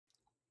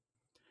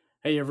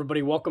Hey,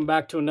 everybody, welcome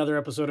back to another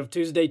episode of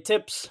Tuesday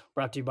Tips,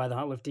 brought to you by the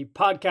Hunt Lift Eat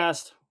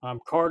podcast. I'm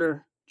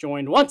Carter,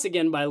 joined once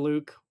again by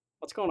Luke.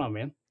 What's going on,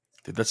 man?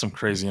 Dude, that's some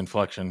crazy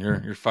inflection.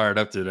 You're fired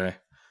up today.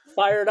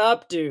 Fired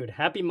up, dude.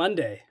 Happy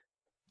Monday.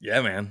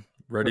 Yeah, man.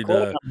 Ready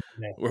Recording to. on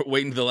Monday. We're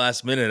waiting to the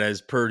last minute as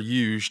per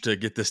usual to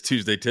get this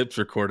Tuesday tips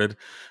recorded.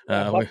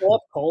 Yeah, We, buckle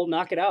up, Cole.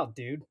 Knock it out,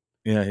 dude.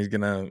 yeah, he's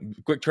gonna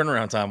quick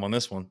turnaround time on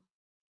this one.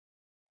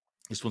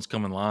 This one's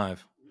coming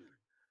live.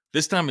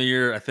 This time of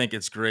year, I think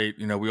it's great.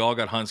 We all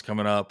got hunts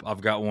coming up.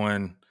 I've got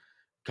one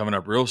coming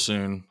up real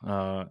soon,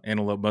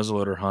 antelope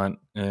muzzleloader hunt,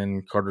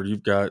 and Carter,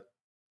 you've got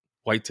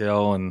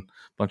whitetail and a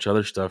bunch of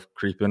other stuff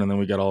creeping, and then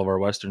we got all of our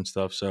western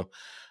stuff. So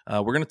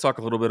we're going to talk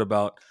a little bit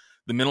about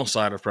the mental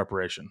side of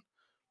preparation.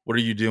 What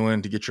are you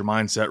doing to get your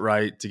mindset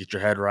right, to get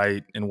your head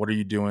right, and what are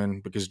you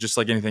doing? Because just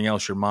like anything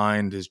else, your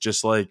mind is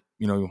just like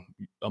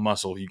a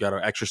muscle. You got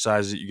to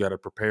exercise it, you got to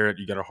prepare it,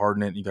 you got to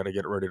harden it, you got to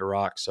get it ready to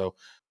rock. So,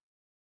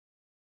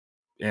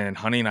 and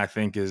hunting, I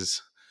think,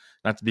 is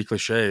not to be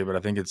cliche, but I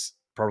think it's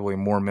probably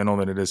more mental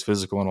than it is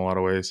physical in a lot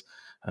of ways.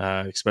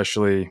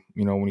 Especially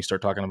when you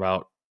start talking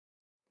about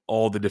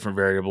all the different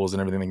variables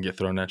and everything that can get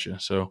thrown at you.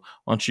 So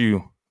why don't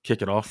you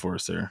kick it off for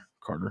us there,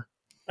 Carter?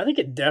 I think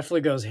it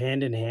definitely goes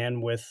hand in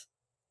hand with,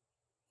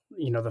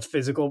 the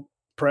physical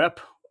prep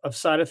of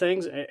side of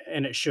things,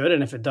 and it should.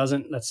 And if it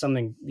doesn't, that's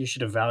something you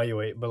should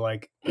evaluate. But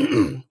like,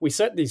 we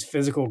set these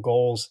physical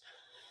goals.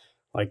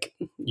 Like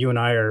you and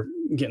I are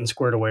getting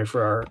squared away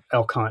for our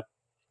elk hunt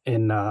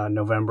in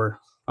November.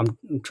 I'm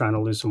trying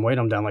to lose some weight.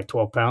 I'm down like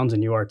 12 pounds,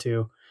 and you are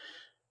too.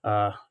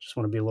 Just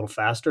want to be a little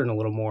faster and a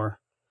little more.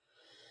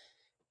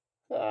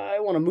 I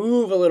want to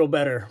move a little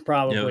better,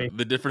 probably.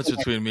 The difference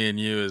between me and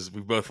you is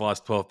we both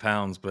lost 12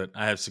 pounds, but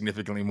I have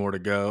significantly more to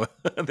go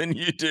than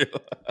you do.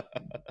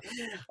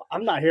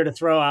 I'm not here to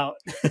throw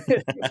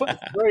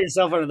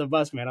yourself under the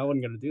bus, man. I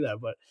wasn't going to do that,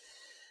 but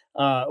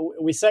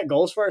we set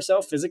goals for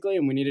ourselves physically,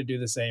 and we need to do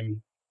the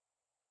same,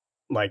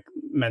 like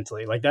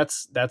mentally. Like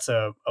that's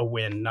a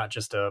win, not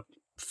just a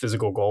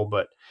physical goal,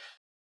 but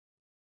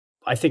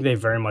I think they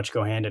very much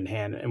go hand in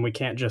hand, and we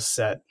can't just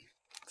set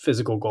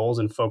physical goals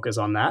and focus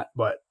on that.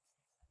 But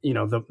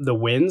the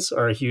wins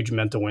are a huge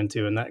mental win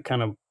too, and that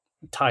kind of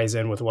ties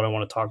in with what I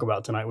want to talk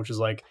about tonight, which is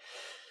like,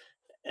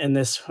 and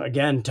this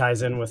again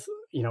ties in with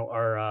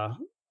our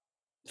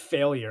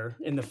failure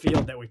in the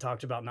field that we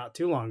talked about not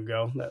too long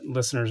ago that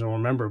listeners will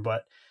remember.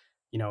 But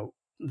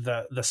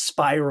the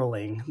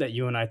spiraling that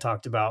you and I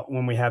talked about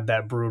when we had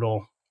that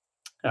brutal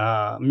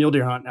mule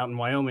deer hunt out in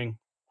Wyoming,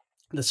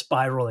 the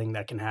spiraling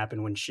that can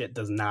happen when shit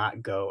does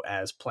not go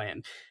as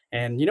planned.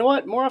 And you know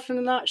what? More often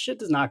than not, shit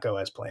does not go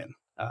as planned.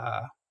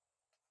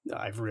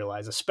 I've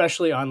realized,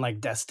 especially on like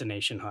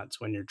destination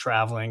hunts when you're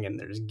traveling and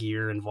there's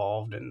gear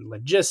involved and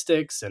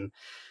logistics and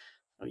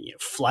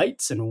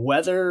flights and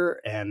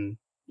weather. And,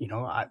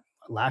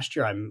 last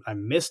year I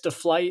missed a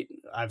flight.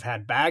 I've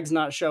had bags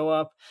not show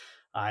up.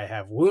 I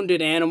have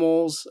wounded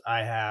animals.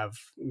 I have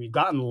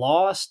gotten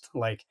lost.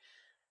 Like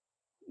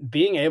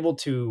being able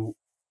to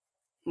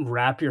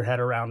wrap your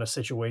head around a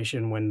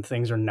situation when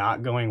things are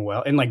not going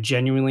well and like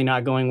genuinely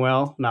not going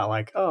well, not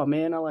like, oh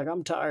man,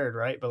 I'm tired,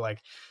 right? But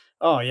like,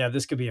 oh yeah,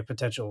 this could be a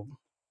potential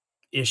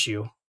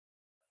issue.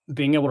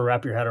 Being able to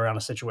wrap your head around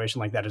a situation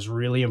like that is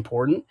really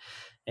important.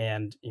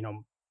 And,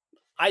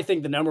 I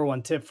think the number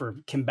one tip for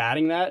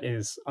combating that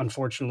is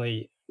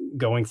unfortunately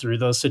going through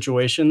those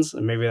situations.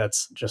 And maybe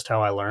that's just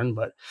how I learned,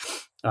 but,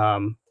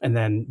 and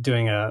then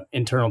doing a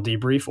internal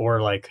debrief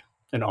or like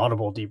an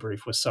audible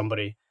debrief with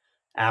somebody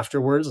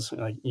afterwards.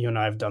 Like you and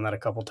I have done that a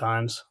couple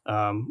times,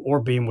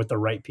 or being with the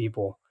right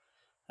people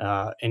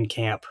in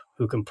camp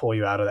who can pull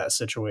you out of that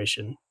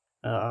situation.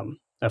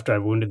 After I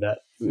wounded that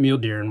mule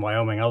deer in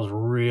Wyoming, I was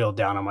real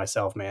down on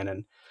myself, man,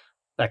 and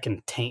that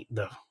can taint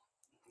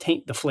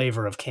the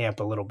flavor of camp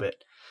a little bit.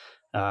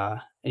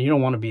 And you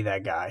don't want to be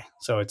that guy.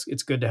 So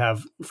it's good to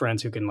have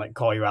friends who can like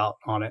call you out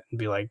on it and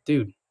be like,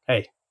 dude,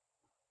 hey,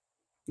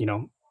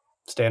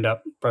 stand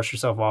up, brush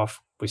yourself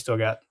off. We still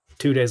got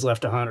 2 days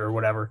left to hunt or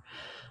whatever,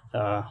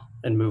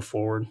 and move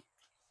forward.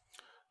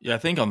 Yeah, I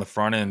think on the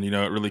front end,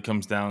 it really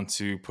comes down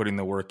to putting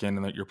the work in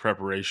and your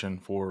preparation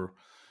for,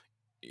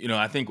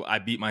 I think I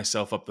beat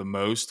myself up the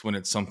most when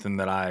it's something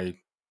that I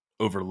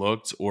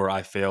overlooked or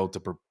I failed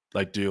to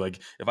do. Like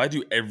if I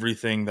do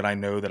everything that I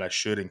know that I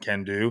should and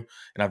can do,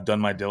 and I've done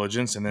my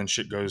diligence, and then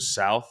shit goes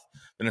south,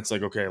 then it's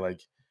like, okay,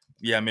 like,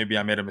 yeah, maybe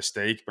I made a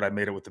mistake, but I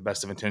made it with the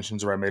best of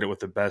intentions, or I made it with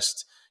the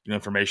best,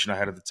 information I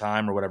had at the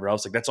time, or whatever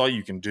else. Like that's all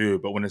you can do.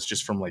 But when it's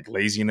just from like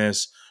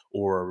laziness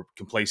or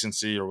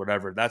complacency or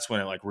whatever, that's when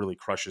it like really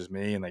crushes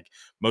me. And like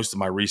most of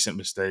my recent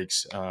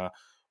mistakes,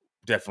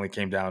 definitely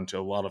came down to a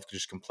lot of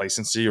just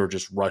complacency or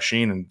just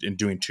rushing and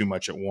doing too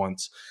much at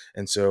once.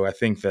 And so I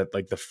think that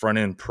like the front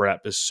end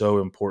prep is so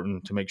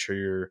important to make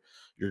sure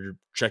you're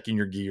checking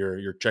your gear,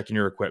 you're checking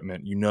your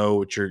equipment,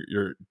 what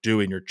you're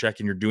doing,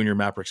 you're doing your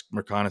map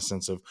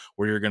reconnaissance of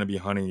where you're going to be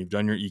hunting. You've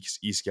done your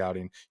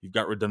e-scouting, you've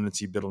got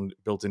redundancy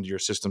built into your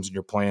systems and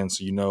your plans.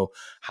 So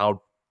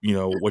how,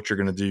 what you're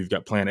going to do. You've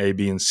got plan A,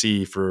 B, and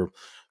C for,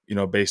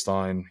 based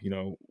on,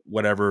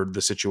 whatever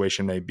the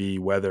situation may be,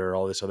 weather,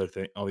 all this other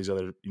thing, all these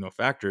other,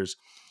 factors.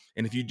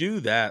 And if you do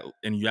that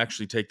and you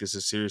actually take this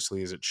as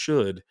seriously as it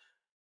should,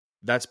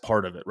 that's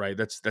part of it, right?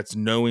 That's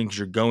knowing, because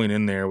you're going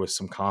in there with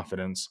some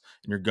confidence,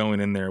 and you're going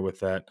in there with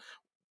that.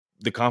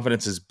 The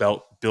confidence is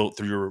built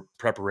through your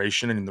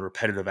preparation and the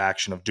repetitive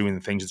action of doing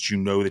the things that you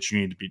know that you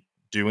need to be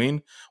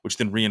doing, which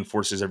then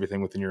reinforces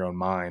everything within your own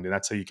mind. And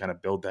that's how you kind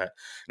of build that.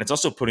 And it's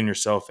also putting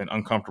yourself in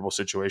uncomfortable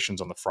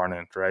situations on the front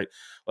end, right?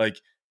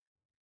 Like,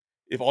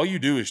 if all you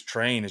do is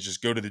train, is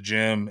just go to the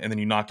gym and then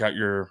you knock out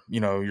your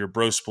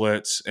bro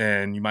splits,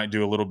 and you might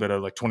do a little bit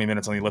of like 20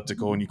 minutes on the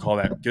elliptical and you call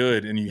that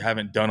good, and you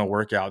haven't done a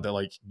workout that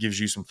like gives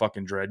you some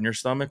fucking dread in your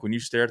stomach, when you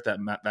stare at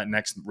that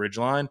next ridge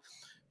line,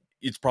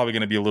 it's probably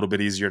going to be a little bit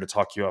easier to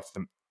talk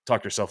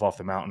yourself off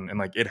the mountain. And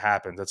like, it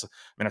happens.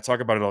 I talk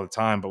about it all the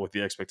time, but with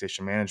the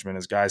expectation management,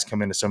 as guys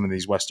come into some of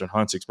these Western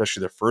hunts, especially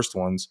their first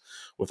ones,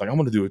 with like, I'm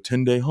going to do a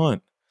 10-day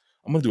hunt,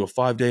 I'm going to do a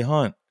 5-day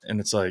hunt. And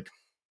it's like,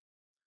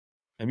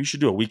 maybe you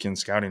should do a weekend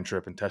scouting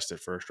trip and test it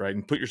first, right?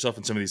 And put yourself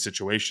in some of these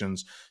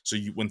situations, so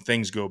when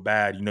things go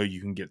bad, you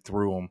can get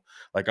through them.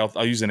 Like,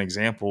 I'll use an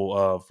example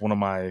of one of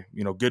my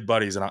good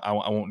buddies, and I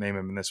won't name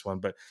him in this one,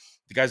 but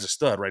the guy's a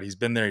stud, right? He's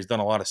been there, he's done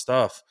a lot of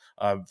stuff.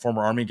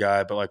 Former Army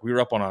guy, but like, we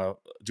were up on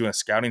doing a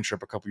scouting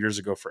trip a couple years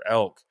ago for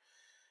elk,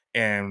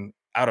 and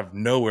out of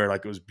nowhere,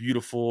 like, it was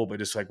beautiful, but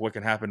just like what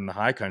can happen in the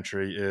high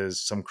country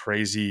is some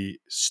crazy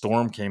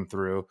storm came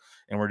through,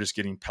 and we're just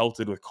getting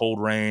pelted with cold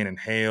rain and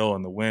hail,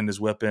 and the wind is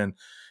whipping.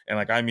 And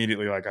like, I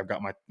immediately, like, I've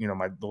got my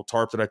my little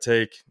tarp that I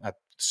take, I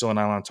still a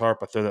nylon tarp,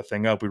 I throw that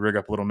thing up, we rig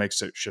up a little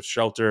makeshift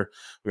shelter,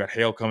 we got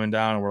hail coming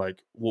down, and we're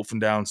like wolfing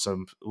down a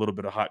little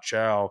bit of hot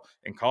chow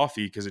and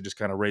coffee, because it just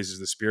kind of raises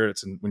the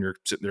spirits, and when you're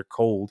sitting there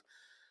cold.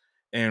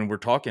 And we're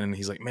talking, and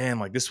he's like, man,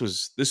 like, this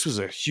was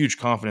a huge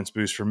confidence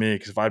boost for me,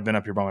 because if I'd been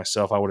up here by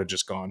myself, I would have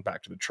just gone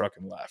back to the truck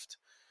and left,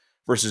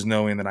 versus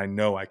knowing that I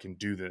know I can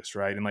do this,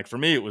 right? And like, for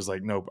me, it was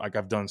like, no, like,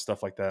 I've done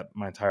stuff like that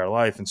my entire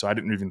life, and so I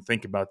didn't even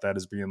think about that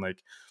as being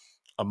like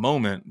a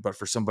moment. But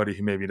for somebody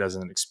who maybe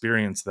doesn't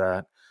experience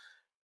that,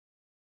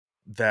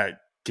 that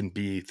can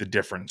be the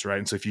difference, right?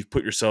 And so if you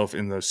put yourself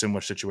in those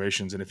similar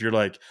situations, and if you're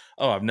like,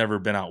 oh, I've never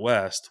been out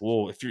west,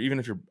 well, if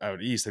you're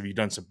out east, have you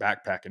done some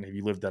backpacking? Have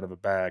you lived out of a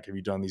bag? Have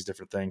you done these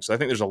different things? So I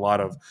think there's a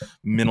lot of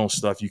mental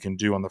stuff you can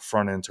do on the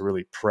front end to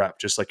really prep,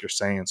 just like you're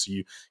saying, so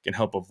you can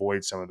help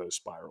avoid some of those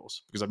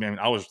spirals. Because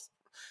I was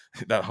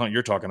that hunt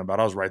you're talking about,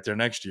 I was right there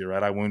next to you,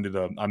 right?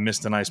 I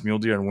missed a nice mule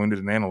deer and wounded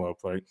an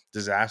antelope, like,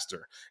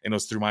 disaster. And it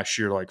was through my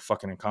sheer like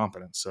fucking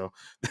incompetence. So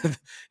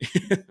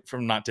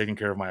from not taking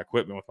care of my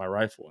equipment with my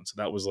rifle. And so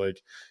that was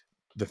like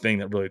the thing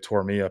that really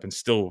tore me up. And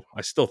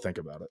I still think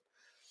about it.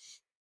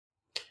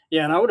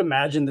 Yeah. And I would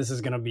imagine this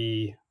is going to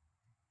be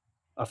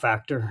a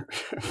factor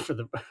for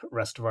the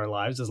rest of our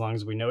lives, as long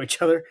as we know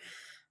each other,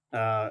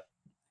 uh,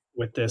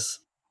 with this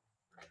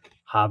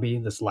hobby,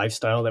 this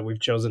lifestyle that we've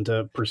chosen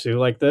to pursue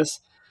like this.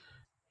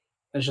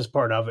 It's just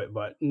part of it.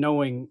 But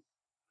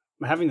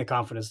having the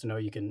confidence to know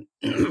you can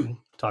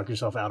talk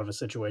yourself out of a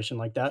situation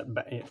like that,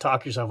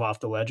 talk yourself off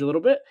the ledge a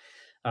little bit,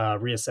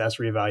 reassess,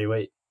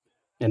 reevaluate,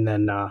 and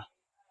then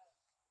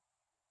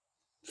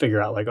figure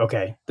out like,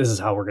 okay, this is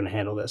how we're going to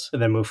handle this, and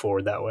then move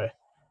forward that way.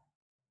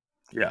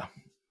 Yeah,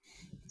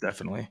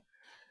 definitely.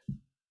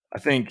 I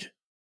think,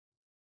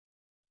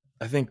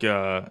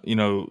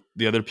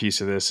 the other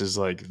piece of this is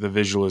like the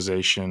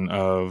visualization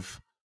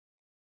of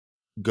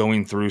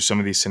going through some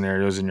of these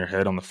scenarios in your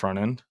head on the front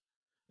end.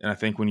 And I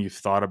think when you've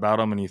thought about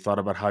them and you thought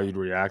about how you'd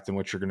react and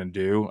what you're going to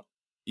do,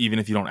 even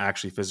if you don't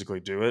actually physically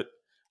do it,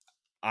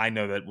 I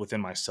know that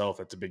within myself,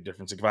 that's a big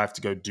difference. Like, if I have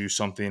to go do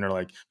something, or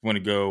like, I want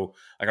to go,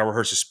 like, I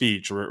rehearse a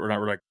speech, or not,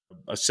 or like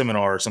a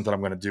seminar or something I'm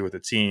going to do with a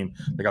team,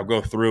 like, I'll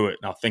go through it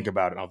and I'll think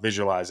about it and I'll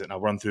visualize it and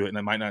I'll run through it. And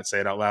I might not say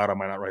it out loud, I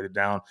might not write it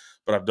down,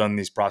 but I've done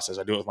these processes.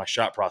 I do it with my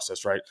shot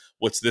process, right?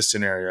 What's this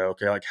scenario?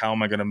 Okay. Like, how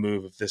am I going to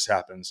move if this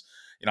happens?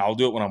 I'll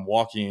do it when I'm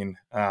walking.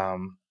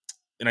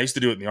 And I used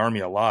to do it in the Army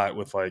a lot,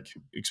 with like,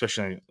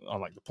 especially on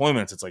like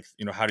deployments. It's like,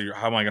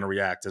 how am I going to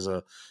react as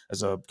a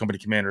company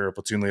commander or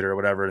platoon leader or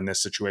whatever in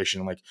this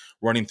situation? Like,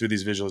 running through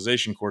these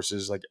visualization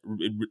courses, like,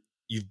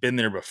 you've been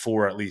there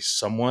before, at least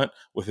somewhat,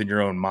 within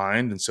your own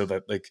mind. And so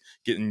that, like,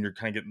 you're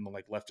kind of getting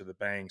like left of the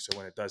bang. So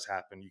when it does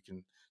happen, you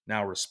can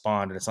now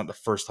respond. And it's not the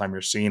first time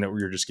you're seeing it where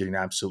you're just getting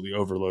absolutely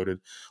overloaded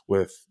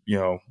with,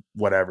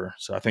 whatever.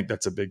 So I think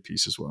that's a big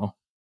piece as well.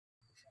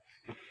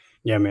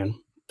 Yeah, man.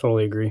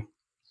 Totally agree.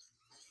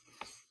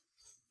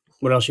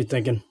 What else you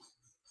thinking?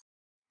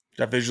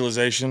 Got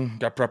visualization,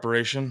 got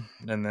preparation,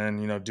 and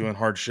then, doing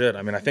hard shit.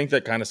 I think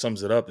that kind of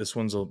sums it up. This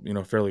one's,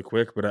 fairly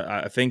quick, but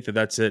I think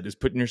that's it, is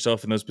putting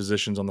yourself in those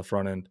positions on the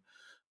front end,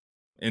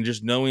 and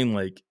just knowing,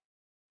 like,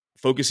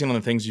 focusing on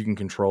the things you can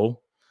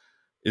control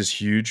is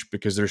huge,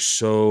 because there's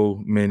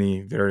so many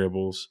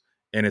variables,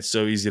 and it's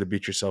so easy to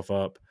beat yourself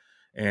up.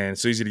 And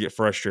it's so easy to get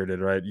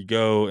frustrated, right? You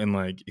go and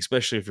like,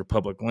 especially if you're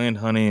public land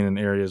hunting in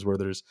areas where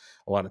there's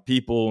a lot of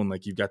people and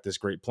like you've got this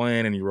great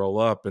plan and you roll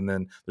up and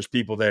then there's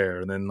people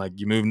there and then like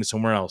you move into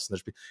somewhere else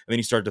and then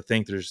you start to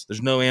think there's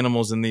no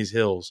animals in these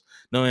hills,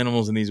 no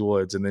animals in these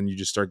woods. And then you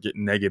just start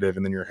getting negative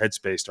and then your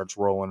headspace starts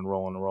rolling and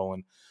rolling and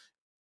rolling.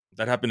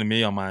 That happened to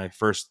me on my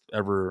first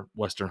ever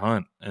Western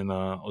hunt. And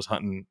I was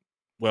hunting.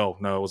 Well,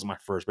 no, it wasn't my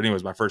first, but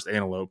anyways, my first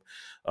antelope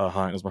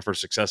hunt. It was my first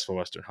successful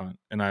Western hunt.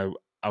 And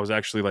I was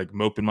actually like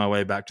moping my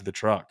way back to the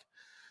truck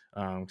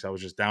because I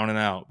was just down and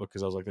out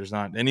because I was like, there's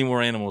not any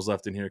more animals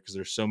left in here because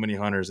there's so many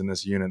hunters in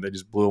this unit. They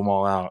just blew them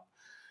all out.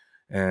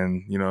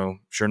 And,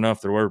 sure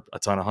enough, there were a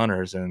ton of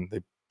hunters and they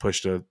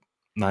pushed a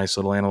nice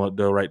little antelope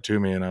doe right to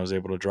me and I was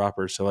able to drop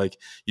her. So, like,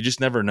 you just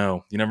never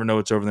know. You never know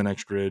what's over the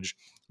next ridge.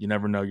 You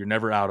never know. You're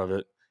never out of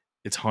it.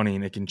 It's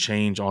hunting. It can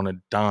change on a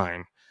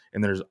dime.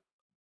 And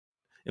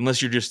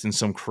unless you're just in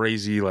some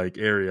crazy like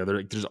area,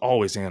 there's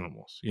always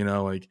animals,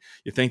 like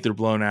you think they're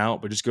blown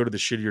out, but just go to the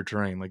shittier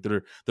terrain. Like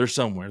they're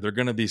somewhere, they're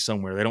going to be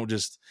somewhere. They don't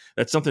just,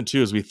 that's something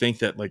too, is we think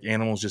that like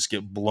animals just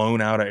get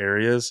blown out of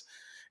areas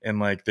and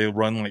like they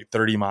run like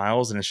 30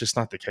 miles and it's just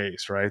not the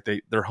case, right?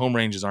 Their home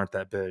ranges aren't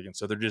that big. And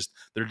so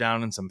they're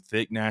down in some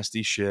thick,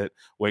 nasty shit,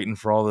 waiting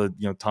for all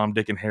the, Tom,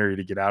 Dick and Harry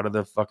to get out of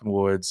the fucking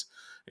woods.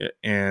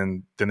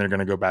 And then they're going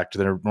to go back to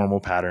their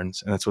normal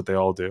patterns. And that's what they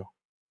all do.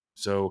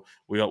 So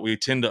we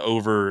tend to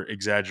over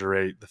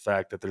exaggerate the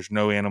fact that there's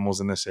no animals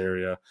in this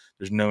area,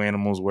 there's no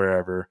animals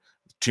wherever,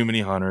 too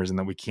many hunters, and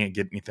that we can't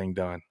get anything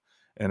done.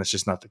 And it's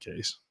just not the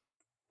case.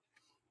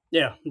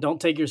 Yeah,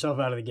 don't take yourself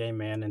out of the game,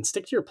 man, and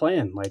stick to your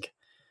plan. Like,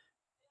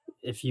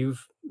 if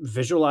you've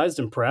visualized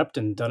and prepped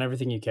and done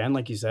everything you can,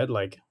 like you said,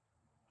 like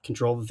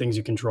control the things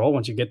you control.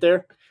 Once you get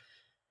there,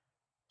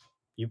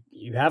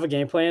 you have a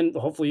game plan.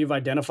 Hopefully, you've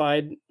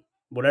identified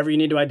whatever you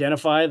need to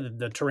identify,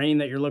 the terrain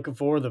that you're looking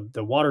for,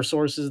 the water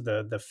sources,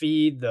 the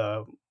feed,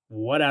 the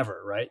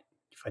whatever, right?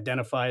 You've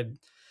identified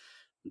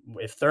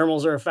if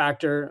thermals are a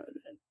factor,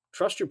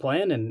 trust your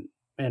plan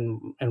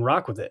and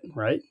rock with it,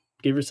 right?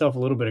 Give yourself a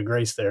little bit of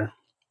grace there.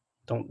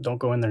 Don't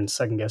go in there and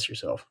second guess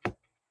yourself.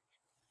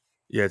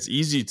 Yeah, it's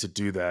easy to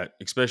do that,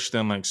 especially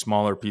on like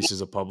smaller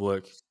pieces of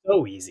public.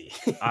 So easy.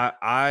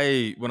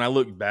 I when I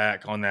look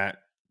back on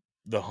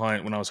the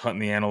hunt when I was hunting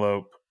the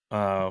antelope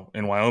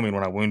in Wyoming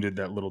when I wounded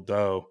that little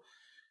doe,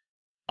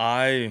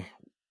 I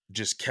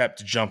just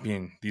kept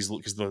jumping these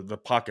because the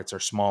pockets are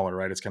smaller,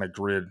 right? It's kind of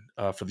grid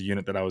for the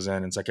unit that I was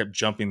in. And so I kept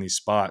jumping these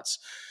spots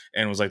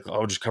and was like,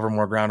 I'll just cover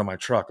more ground on my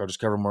truck. I'll just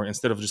cover more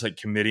instead of just like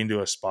committing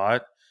to a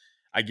spot.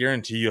 I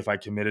guarantee you, if I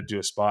committed to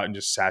a spot and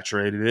just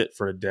saturated it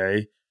for a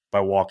day by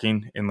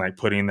walking and like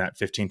putting that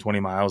 15, 20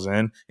 miles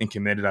in and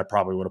committed, I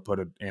probably would have put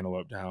an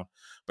antelope down.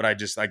 But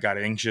I got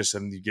anxious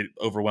and you get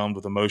overwhelmed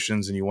with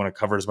emotions and you want to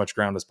cover as much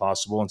ground as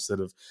possible instead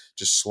of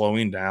just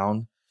slowing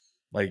down.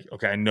 Like,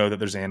 okay, I know that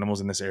there's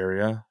animals in this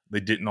area. They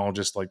didn't all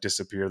just like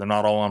disappear. They're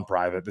not all on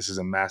private. This is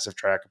a massive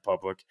tract of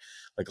public.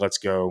 Like, let's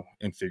go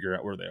and figure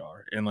out where they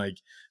are. And like,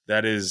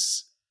 that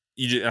is,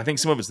 I think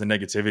some of it's the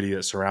negativity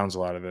that surrounds a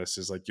lot of this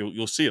is like,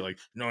 you'll see it like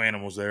no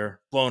animals there,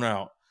 blown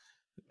out.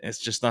 It's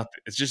just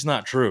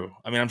not true.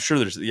 I mean, I'm sure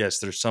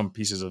there's some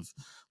pieces of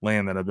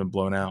land that have been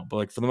blown out, but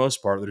like for the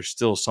most part, there's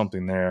still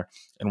something there.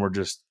 And we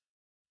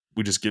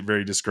just get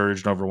very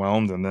discouraged and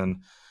overwhelmed and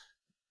then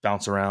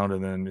bounce around.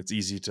 And then it's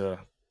easy to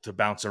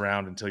bounce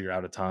around until you're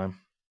out of time.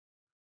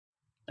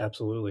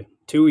 Absolutely.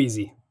 Too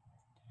easy.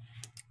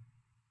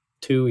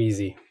 Too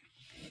easy.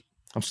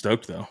 I'm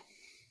stoked though.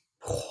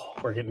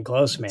 We're getting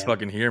close, man. It's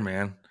fucking here,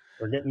 man.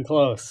 We're getting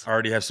close. I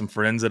already have some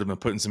friends that have been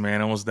putting some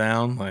animals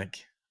down.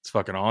 Like, it's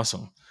fucking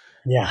awesome.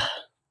 Yeah.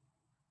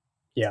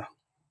 Yeah.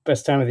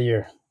 Best time of the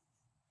year.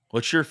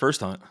 What's your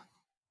first hunt?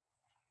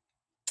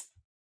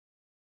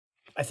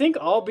 I think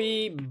I'll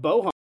be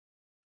bow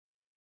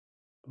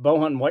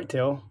hunting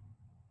whitetail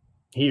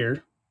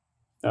here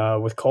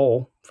with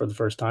Cole for the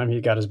first time.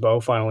 He got his bow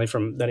finally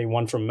that he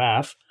won from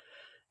MAF.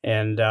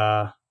 And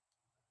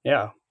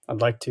yeah,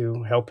 I'd like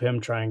to help him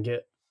try and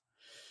get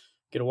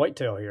a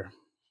whitetail here.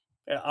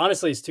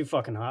 Honestly, it's too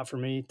fucking hot for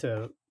me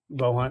to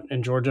bow hunt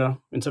in Georgia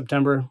in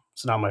September.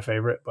 It's not my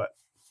favorite, but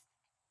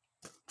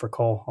for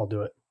Cole, I'll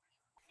do it.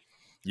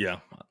 Yeah,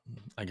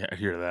 I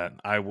hear that.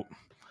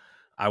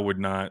 I would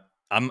not.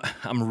 I'm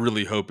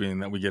really hoping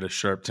that we get a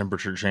sharp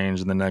temperature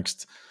change in the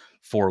next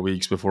 4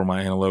 weeks before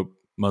my antelope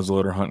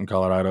muzzleloader hunt in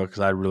Colorado because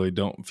I really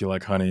don't feel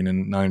like hunting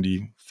in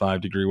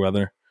 95-degree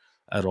weather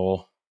at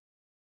all.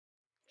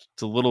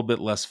 It's a little bit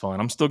less fun.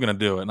 I'm still going to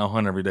do it, and I'll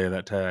hunt every day of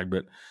that tag,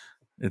 but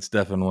it's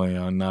definitely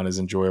not as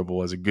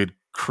enjoyable as a good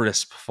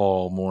crisp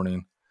fall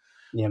morning.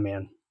 Yeah,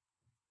 man.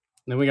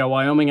 Then we got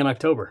Wyoming in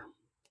October.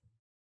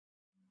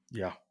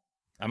 Yeah.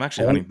 I'm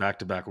actually hunting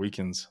back-to-back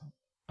weekends.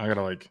 I got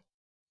to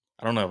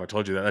I don't know if I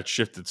told you that. That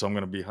shifted, so I'm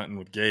going to be hunting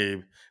with Gabe.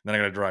 And then I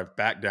got to drive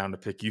back down to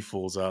pick you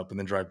fools up and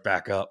then drive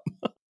back up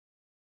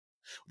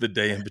the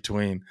day in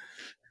between.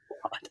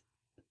 God.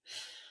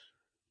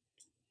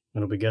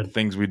 It'll be good.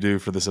 Things we do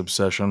for this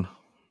obsession.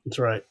 That's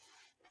right.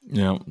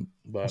 Yeah.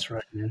 That's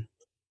right, man.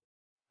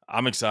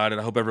 I'm excited.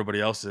 I hope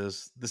everybody else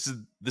is. This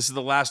is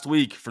the last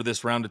week for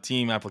this round of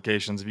team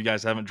applications. If you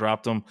guys haven't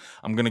dropped them,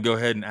 I'm going to go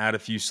ahead and add a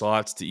few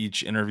slots to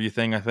each interview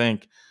thing, I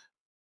think,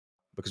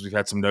 because we've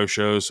had some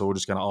no-shows, so we're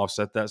just going to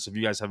offset that. So if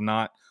you guys have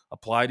not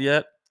applied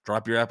yet,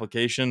 drop your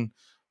application.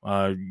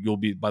 You'll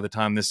be, by the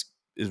time this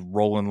is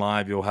rolling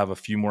live, you'll have a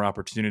few more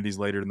opportunities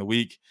later in the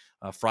week.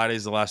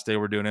 Friday's the last day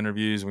we're doing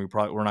interviews, and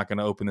we're not going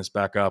to open this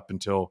back up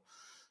until,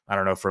 I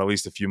don't know, for at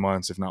least a few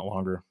months, if not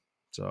longer.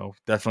 So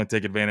definitely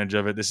take advantage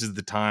of it. This is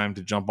the time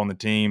to jump on the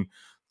team.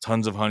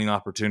 Tons of hunting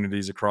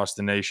opportunities across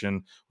the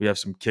nation. We have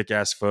some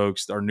kick-ass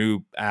folks. Our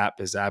new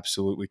app is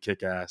absolutely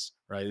kick-ass,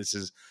 right? This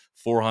is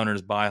for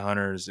hunters, by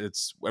hunters.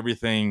 It's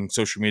everything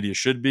social media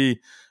should be,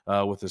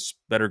 with a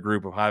better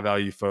group of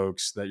high-value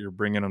folks that you're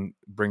bringing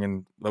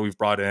that we've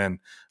brought in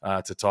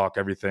to talk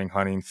everything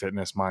hunting,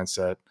 fitness,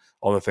 mindset,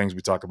 all the things we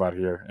talk about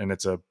here. And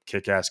it's a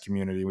kick-ass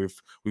community.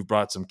 We've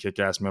brought some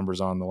kick-ass members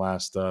on the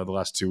last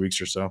 2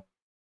 weeks or so.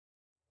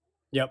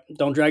 Yep.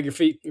 Don't drag your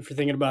feet if you're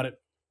thinking about it.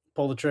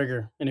 Pull the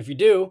trigger. And if you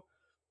do,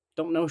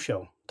 don't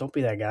no-show. Don't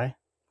be that guy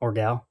or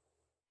gal.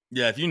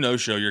 Yeah, if you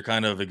no-show, you're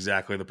kind of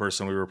exactly the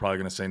person we were probably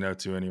going to say no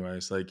to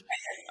anyways. Like,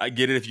 I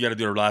get it if you got to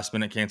do a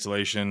last-minute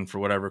cancellation for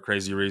whatever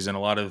crazy reason. A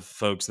lot of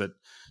folks that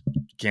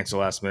cancel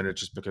last minute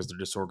just because they're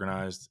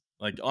disorganized.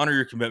 Like, honor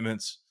your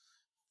commitments.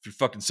 If you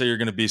fucking say you're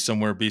going to be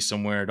somewhere, be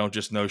somewhere. Don't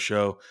just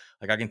no-show.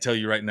 Like, I can tell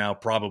you right now,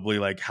 probably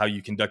like how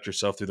you conduct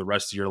yourself through the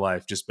rest of your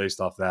life just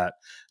based off that.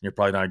 And you're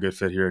probably not a good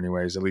fit here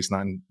anyways, at least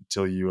not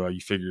until you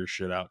figure your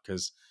shit out.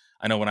 Because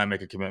I know when I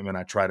make a commitment,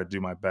 I try to do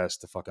my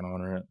best to fucking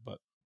honor it,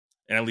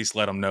 and at least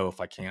let them know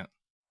if I can't.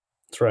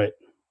 That's right.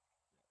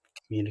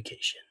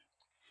 Communication.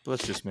 But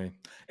that's just me.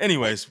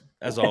 Anyways,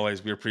 as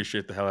always, we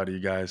appreciate the hell out of you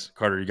guys.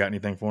 Carter, you got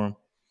anything for him?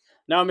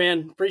 No,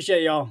 man.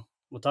 Appreciate y'all.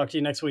 We'll talk to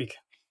you next week.